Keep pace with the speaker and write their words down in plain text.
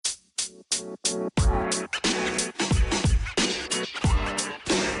What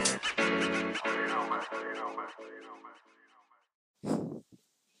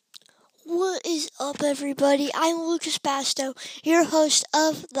is up, everybody? I'm Lucas Basto, your host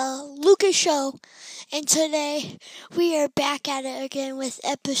of The Lucas Show, and today we are back at it again with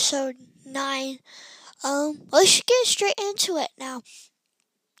episode 9. Let's get straight into it now.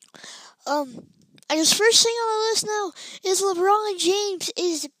 I guess first thing I want to let us know is LeBron James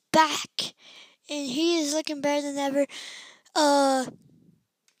is back, and he is looking better than ever.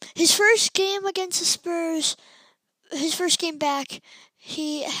 His first game against the Spurs, his first game back,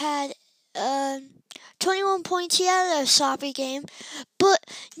 he had 21 points. He had a sloppy game, but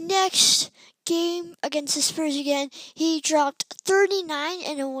next game against the Spurs again, he dropped 39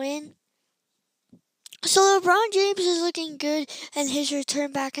 in a win. So LeBron James is looking good in his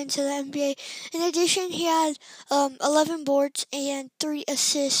return back into the NBA. In addition, he had 11 boards and 3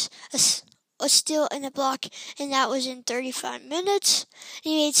 assists, a steal and a block, and that was in 35 minutes.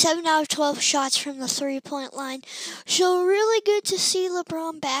 He made 7 out of 12 shots from the 3-point line. So really good to see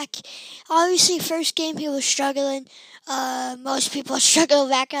LeBron back. Obviously, first game he was struggling. Most people struggle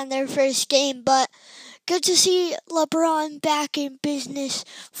back on their first game, but good to see LeBron back in business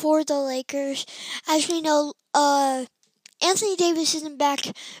for the Lakers. As we know, Anthony Davis isn't back,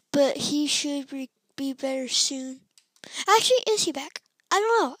 but he should be better soon. Actually, is he back? I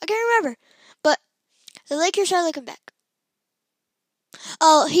don't know. I can't remember. But the Lakers are looking back.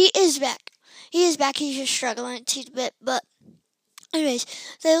 Oh, he is back. He is back. He's just struggling a teeny bit. But anyways,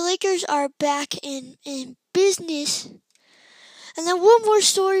 the Lakers are back in business. And then one more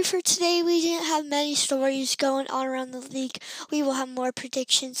story for today. We didn't have many stories going on around the league. We will have more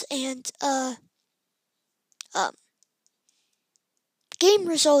predictions and game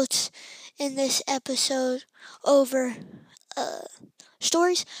results in this episode over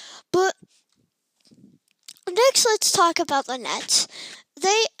stories. But next, let's talk about the Nets.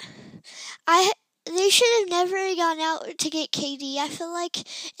 They should have never gone out to get KD, I feel like.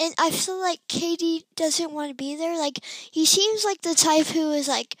 And I feel like KD doesn't want to be there. Like, he seems like the type who is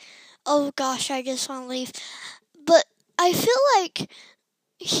like, oh gosh, I just want to leave. But I feel like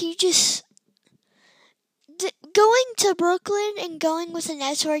he just... going to Brooklyn and going with the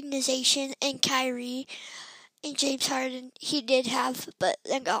Nets organization and Kyrie and James Harden, he did have, but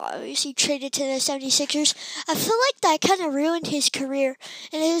then got obviously traded to the 76ers. I feel like that kind of ruined his career.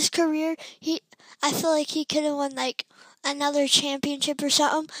 In his career, I feel like he could have won like another championship or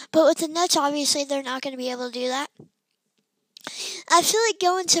something. But with the Nets, obviously, they're not going to be able to do that. I feel like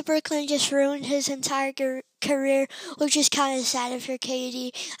going to Brooklyn just ruined his entire career, which is kind of sad for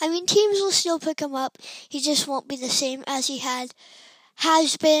KD. I mean, teams will still pick him up. He just won't be the same as he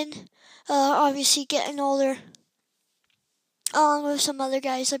has been. Obviously, getting older. Along with some other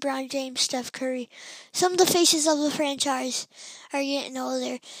guys, LeBron James, Steph Curry. Some of the faces of the franchise are getting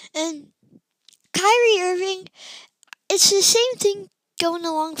older. And Kyrie Irving, it's the same thing going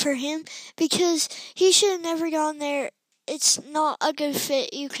along for him because he should have never gone there. It's not a good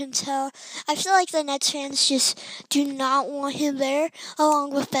fit, you can tell. I feel like the Nets fans just do not want him there,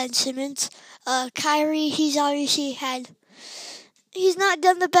 along with Ben Simmons. Kyrie, he's not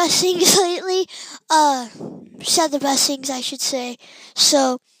done the best things lately. Said the best things, I should say.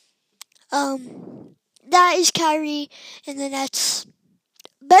 So, that is Kyrie and the Nets.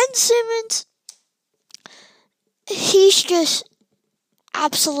 Ben Simmons, he's just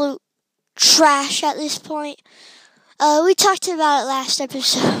absolute trash at this point. We talked about it last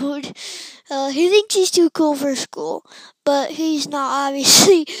episode. He thinks he's too cool for school, but he's not,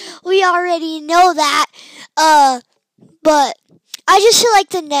 obviously. We already know that. But I just feel like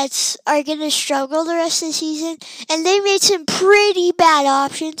the Nets are going to struggle the rest of the season, and they made some pretty bad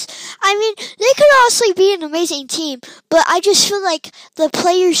options. I mean, they could honestly be an amazing team, but I just feel like the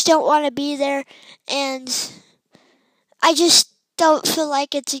players don't want to be there, and I just don't feel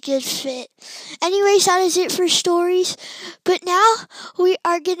like it's a good fit. Anyways, that is it for stories. But now we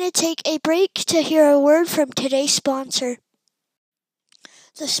are going to take a break to hear a word from today's sponsor.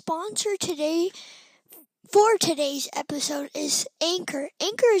 The sponsor for today's episode is Anchor.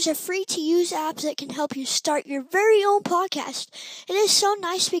 Anchor is a free-to-use app that can help you start your very own podcast. It is so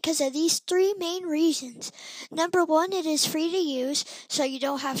nice because of these 3 main reasons. Number 1, it is free to use, so you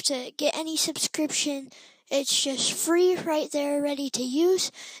don't have to get any subscription. It's just free right there, ready to use.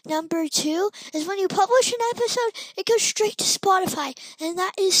 Number 2 is when you publish an episode, it goes straight to Spotify. And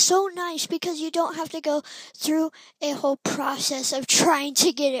that is so nice because you don't have to go through a whole process of trying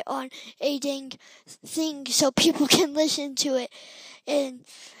to get it on a dang thing so people can listen to it. And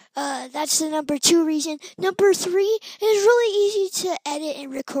That's the number 2 reason. Number 3 is really easy to edit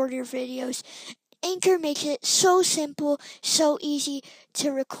and record your videos. Anchor makes it so simple, so easy to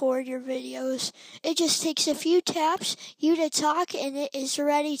record your videos. It just takes a few taps, you to talk, and it is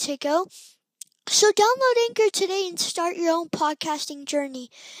ready to go. So download Anchor today and start your own podcasting journey.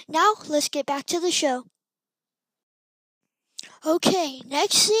 Now, let's get back to the show. Okay,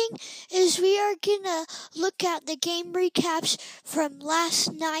 next thing is we are gonna look at the game recaps from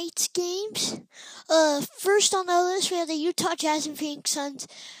last night's games. First on the list we have the Utah Jazz and Phoenix Suns.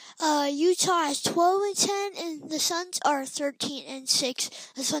 Utah is 12-10 and the Suns are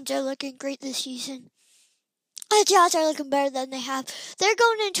 13-6. The Suns are looking great this season. The Jazz are looking better than they have. They're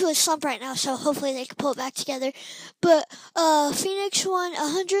going into a slump right now, so hopefully they can pull it back together. But Phoenix won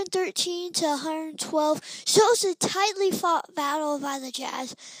 113-112. So it was a tightly fought battle by the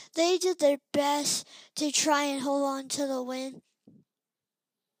Jazz. They did their best to try and hold on to the win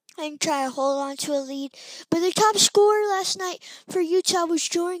and try to hold on to a lead. But the top scorer last night for Utah was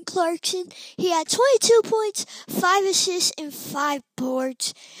Jordan Clarkson. He had 22 points, 5 assists, and 5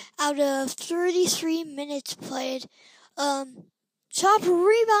 boards out of 33 minutes played. Top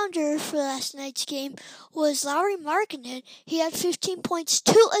rebounder for last night's game was Lauri Markkanen. He had 15 points,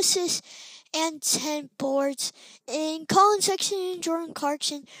 2 assists, and 10 boards. And Colin Sexton and Jordan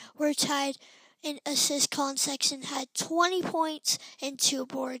Clarkson were tied in assists. Colin Sexton had 20 points and 2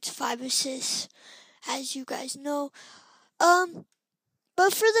 boards, 5 assists, as you guys know.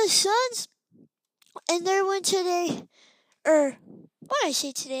 But for the Suns, and their win today, last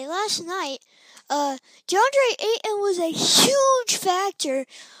night, DeAndre Ayton was a huge factor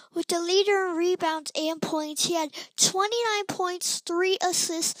with the leader in rebounds and points. He had 29 points, 3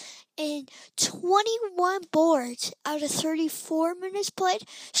 assists, and 21 boards out of 34 minutes played.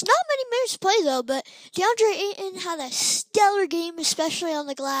 It's not many minutes played though, but DeAndre Ayton had a stellar game, especially on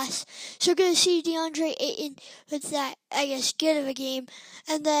the glass. So good to see DeAndre Ayton with that, good of a game.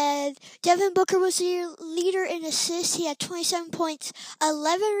 And then Devin Booker was the leader in assists. He had 27 points,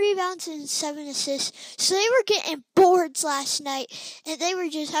 11 rebounds, and 7 assists. So they were getting boards last night, and they were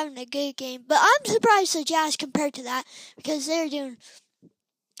just having a good game. But I'm surprised the Jazz compared to that, because they're doing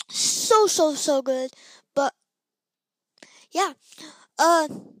so good. But yeah,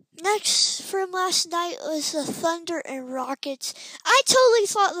 next from last night was the Thunder and Rockets. I totally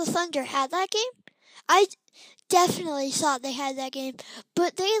thought the Thunder had that game. I definitely thought they had that game,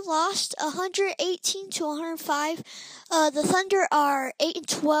 but they lost 118-105. The Thunder are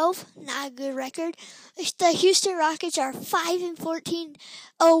 8-12, not a good record. The Houston Rockets are 5-14,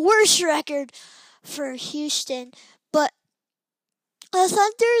 a worse record for Houston. But the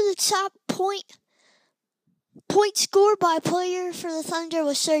Thunder, the top point scored by a player for the Thunder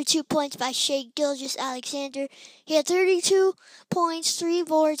was 32 points by Shai Gilgeous-Alexander. He had 32 points, 3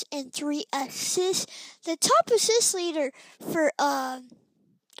 boards, and 3 assists. The top assist leader for the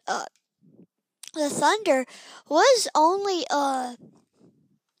Thunder was only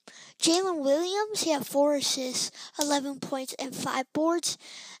Jalen Williams. He had 4 assists, 11 points, and 5 boards.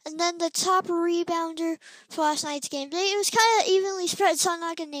 And then the top rebounder for last night's game, it was kind of evenly spread, so I'm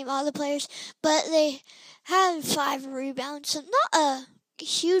not going to name all the players, but they had 5 rebounds. So not a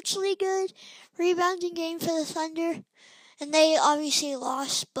hugely good rebounding game for the Thunder. And they obviously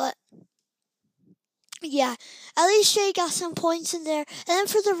lost, but yeah, at least Shai got some points in there. And then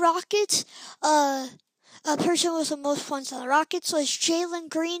for the Rockets, a person with the most points on the Rockets was Jalen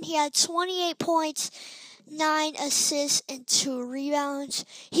Green. He had 28 points, 9 assists, and 2 rebounds.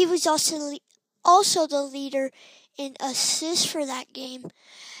 He was also the leader in assists for that game.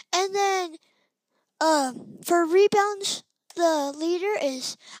 And then for rebounds, the leader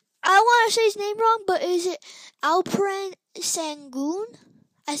is, I want to say his name wrong, but is it Alperen Sengun?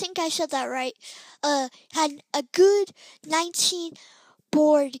 I think I said that right. Had a good 19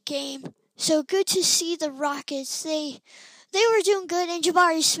 board game. So good to see the Rockets. They were doing good, and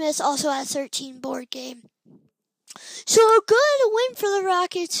Jabari Smith also had a 13 board game. So a good win for the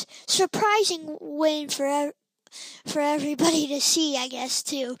Rockets. Surprising win for everybody to see, I guess,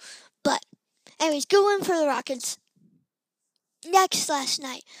 too. But anyways, good win for the Rockets. Next last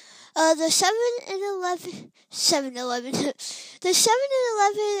night, the 7-11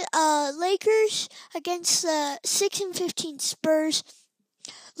 Lakers against the 6-15 Spurs.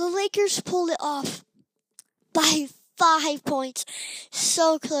 The Lakers pulled it off by 5 points.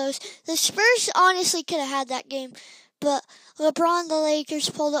 So close. The Spurs honestly could have had that game, but LeBron, the Lakers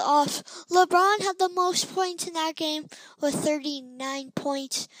pulled it off. LeBron had the most points in that game with 39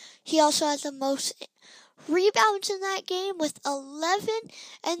 points. He also had the most rebounds in that game with 11.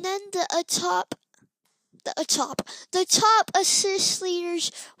 And then the top The top assist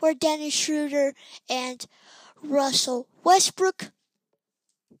leaders were Dennis Schroeder and Russell Westbrook.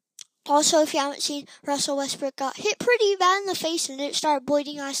 Also, if you haven't seen, Russell Westbrook got hit pretty bad in the face and it started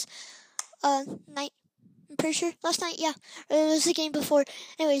bleeding last night. I'm pretty sure last night, yeah. It was the game before.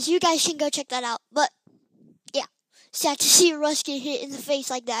 Anyways, you guys can go check that out. But yeah, sad to see Russ get hit in the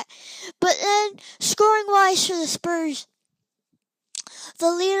face like that. But then, scoring-wise for the Spurs,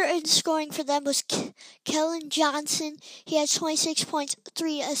 the leader in scoring for them was Kellen Johnson. He had 26 points,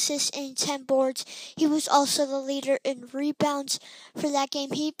 3 assists, and 10 boards. He was also the leader in rebounds for that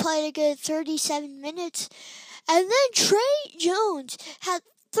game. He played a good 37 minutes. And then Trey Jones had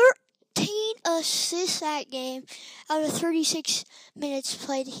 13 assists that game. Out of 36 minutes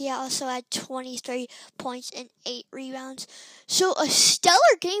played, he also had 23 points and 8 rebounds. So a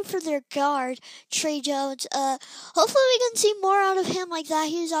stellar game for their guard, Trey Jones. Hopefully we can see more out of him like that.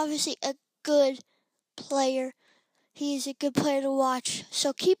 He's obviously a good player. He's a good player to watch.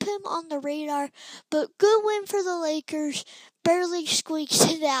 So keep him on the radar. But good win for the Lakers. Barely squeaks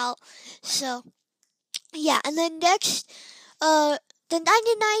it out. So, yeah. And then next, the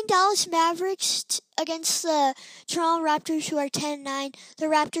 99 Dallas Mavericks against the Toronto Raptors, who are 10-9. The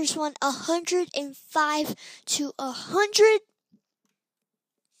Raptors won 105-100.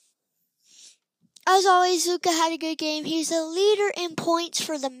 As always, Luka had a good game. He's the leader in points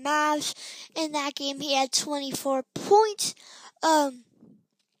for the Mavs. In that game, he had 24 points.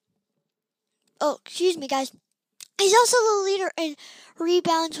 Excuse me, guys. He's also the leader in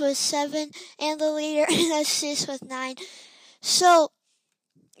rebounds with 7 and the leader in assists with 9. So,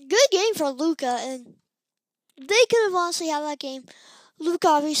 good game for Luka, and they could have honestly had that game. Luka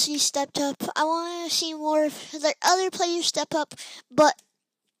obviously stepped up. I want to see more of the other players step up, but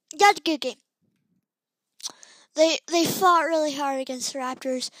got a good game. They fought really hard against the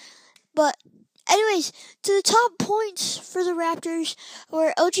Raptors. But anyways, to the top points for the Raptors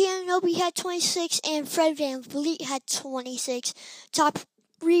where OG Anunoby had 26 and Fred VanVleet had 26. Top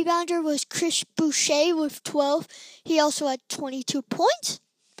rebounder was Chris Boucher with 12. He also had 22 points.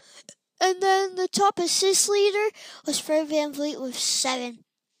 And then the top assist leader was Fred VanVleet with 7.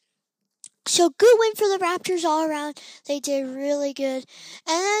 So good win for the Raptors all around. They did really good.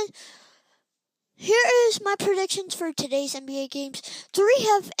 And then here is my predictions for today's NBA games. 3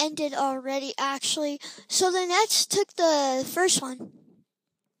 have ended already, actually. So the Nets took the first one,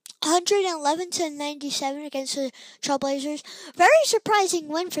 111-97 against the Trailblazers. Very surprising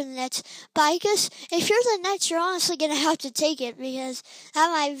win for the Nets. But I guess if you're the Nets, you're honestly going to have to take it because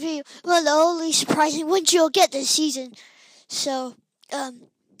that might be one of the only surprising wins you'll get this season. So,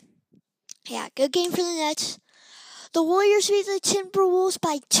 yeah, good game for the Nets. The Warriors beat the Timberwolves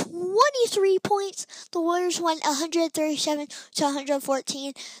by 23 points. The Warriors won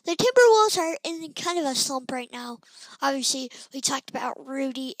 137-114. The Timberwolves are in kind of a slump right now. Obviously, we talked about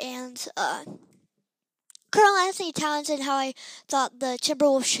Rudy and Karl-Anthony Towns and how I thought the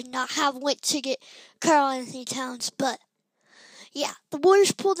Timberwolves should not have went to get Karl-Anthony Towns. But, yeah, the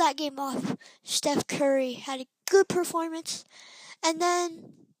Warriors pulled that game off. Steph Curry had a good performance. And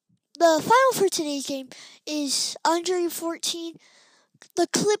then the final for today's game is 114. The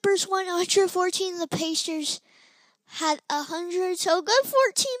Clippers won 114. The Pacers had 100. So a good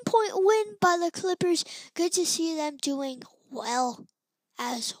 14-point win by the Clippers. Good to see them doing well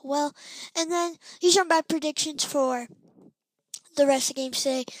as well. And then these are my predictions for the rest of the games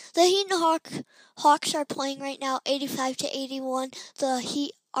today. The Heat and Hawks are playing right now 85-81. The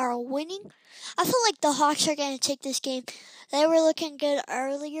Heat are winning. I feel like the Hawks are going to take this game. They were looking good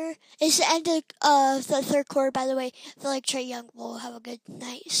earlier. It's the end of the third quarter, by the way. I feel like Trae Young will have a good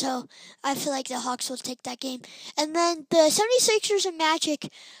night. So I feel like the Hawks will take that game. And then the 76ers and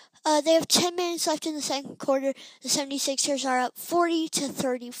Magic, they have 10 minutes left in the second quarter. The 76ers are up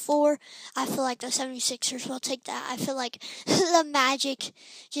 40-34. I feel like the 76ers will take that. I feel like the Magic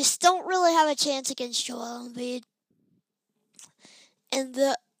just don't really have a chance against Joel Embiid. And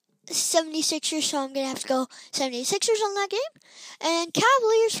the 76ers, so I'm going to have to go 76ers on that game. And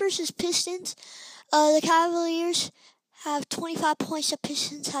Cavaliers versus Pistons. The Cavaliers have 25 points. The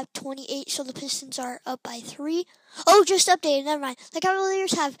Pistons have 28, so the Pistons are up by 3. Oh, just updated. Never mind. The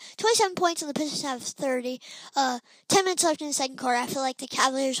Cavaliers have 27 points, and the Pistons have 30. 10 minutes left in the second quarter. I feel like the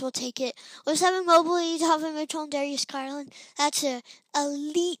Cavaliers will take it. With Evan Mobley, Donovan Mitchell, and Darius Garland. That's an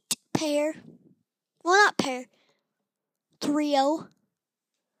elite pair. Well, not pair. Trio.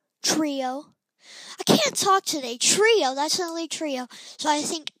 I can't talk today. Trio. That's an elite trio. So I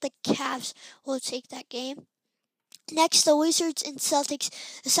think the Cavs will take that game. Next, the Wizards and Celtics.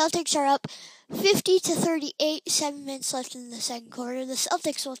 The Celtics are up 50-38, 7 minutes left in the second quarter. The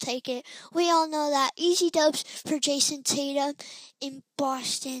Celtics will take it. We all know that. Easy dubs for Jason Tatum in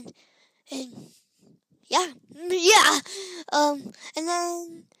Boston. And yeah. And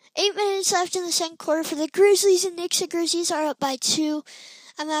then 8 minutes left in the second quarter for the Grizzlies and Knicks. The Grizzlies are up by 2.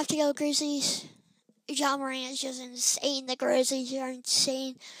 I'm going to have to go Grizzlies. Ja Morant is just insane. The Grizzlies are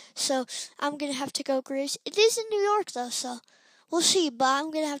insane. So I'm going to have to go Grizz. It is in New York, though, so we'll see. But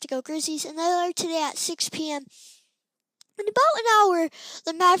I'm going to have to go Grizzlies. And they are today at 6 p.m. In about an hour,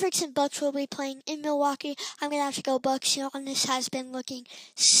 the Mavericks and Bucks will be playing in Milwaukee. I'm going to have to go Bucks. Giannis has been looking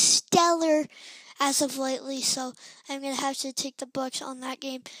stellar as of lately. So I'm going to have to take the Bucks on that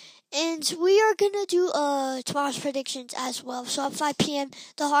game. And we are going to do tomorrow's predictions as well. So at 5 p.m.,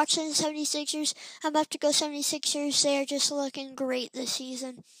 the Hawks and the 76ers. I'm about to go 76ers. They are just looking great this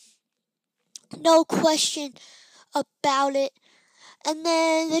season. No question about it. And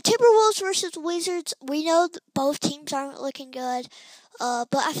then the Timberwolves versus Wizards. We know both teams aren't looking good.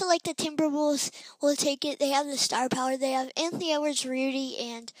 But I feel like the Timberwolves will take it. They have the star power. They have Anthony Edwards, Rudy,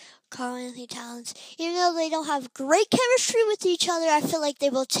 and Karl-Anthony Towns. Even though they don't have great chemistry with each other, I feel like they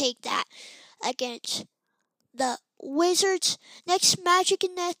will take that against the Wizards. Next, Magic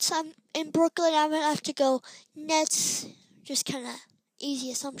and Nets. I'm in Brooklyn. I'm going to have to go Nets. Just kind of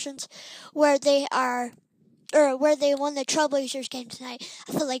easy assumptions. Where they won the Trailblazers game tonight.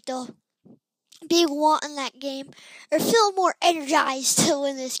 I feel like they'll be wanting that game or feel more energized to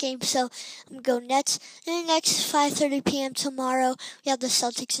win this game. So I'm going to go Nets. And next, 5:30 p.m. tomorrow, we have the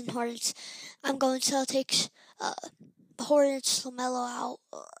Celtics and Hornets. I'm going Celtics. Hornets, LaMelo out.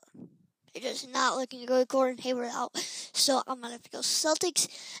 It is not looking good. Gordon Hayward out. So I'm going to have to go Celtics.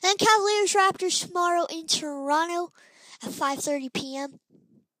 And Cavaliers Raptors tomorrow in Toronto at 5:30 p.m.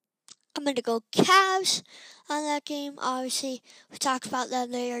 I'm going to go Cavs on that game. Obviously, we talked about them.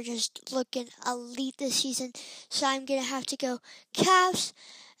 They are just looking elite this season. So I'm going to have to go Cavs.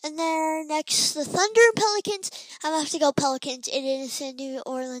 And then next, the Thunder and Pelicans. I'm going to have to go Pelicans. It is in New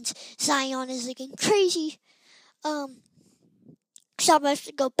Orleans. Zion is looking crazy. So I'm going to have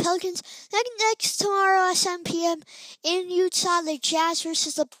to go Pelicans. Then next tomorrow at 7 p.m. in Utah, the Jazz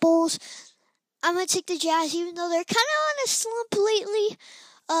versus the Bulls. I'm going to take the Jazz even though they're kind of on a slump lately.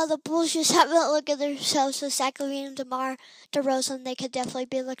 The Bulls just haven't looked at themselves with Zach LaVine and DeMar DeRozan. They could definitely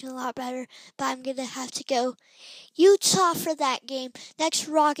be looking a lot better. But I'm going to have to go Utah for that game. Next,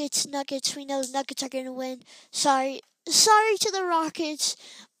 Rockets, Nuggets. We know the Nuggets are going to win. Sorry to the Rockets,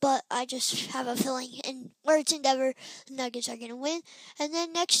 but I just have a feeling in words endeavor, the Nuggets are going to win. And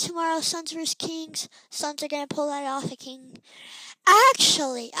then next tomorrow, Suns versus Kings. Suns are going to pull that off. The Kings.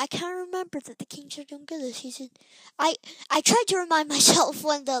 Actually, I can't remember that the Kings are doing good this season. I tried to remind myself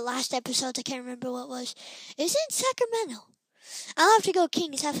when the last episode, I can't remember what it was. It's in Sacramento. I'll have to go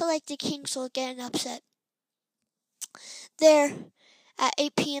Kings. I feel like the Kings will get an upset there at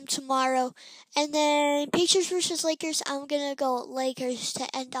 8 p.m. tomorrow. And then Pacers versus Lakers. I'm going to go Lakers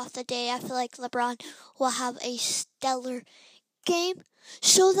to end off the day. I feel like LeBron will have a stellar game.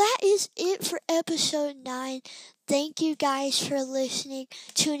 So that is it for episode 9. Thank you guys for listening,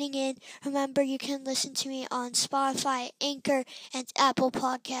 tuning in. Remember, you can listen to me on Spotify, Anchor, and Apple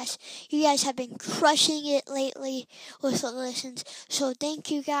Podcasts. You guys have been crushing it lately with the listens. So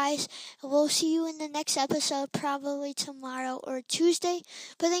thank you guys. We'll see you in the next episode, probably tomorrow or Tuesday.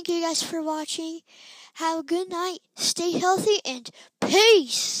 But thank you guys for watching. Have a good night. Stay healthy and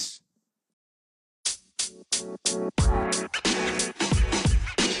peace.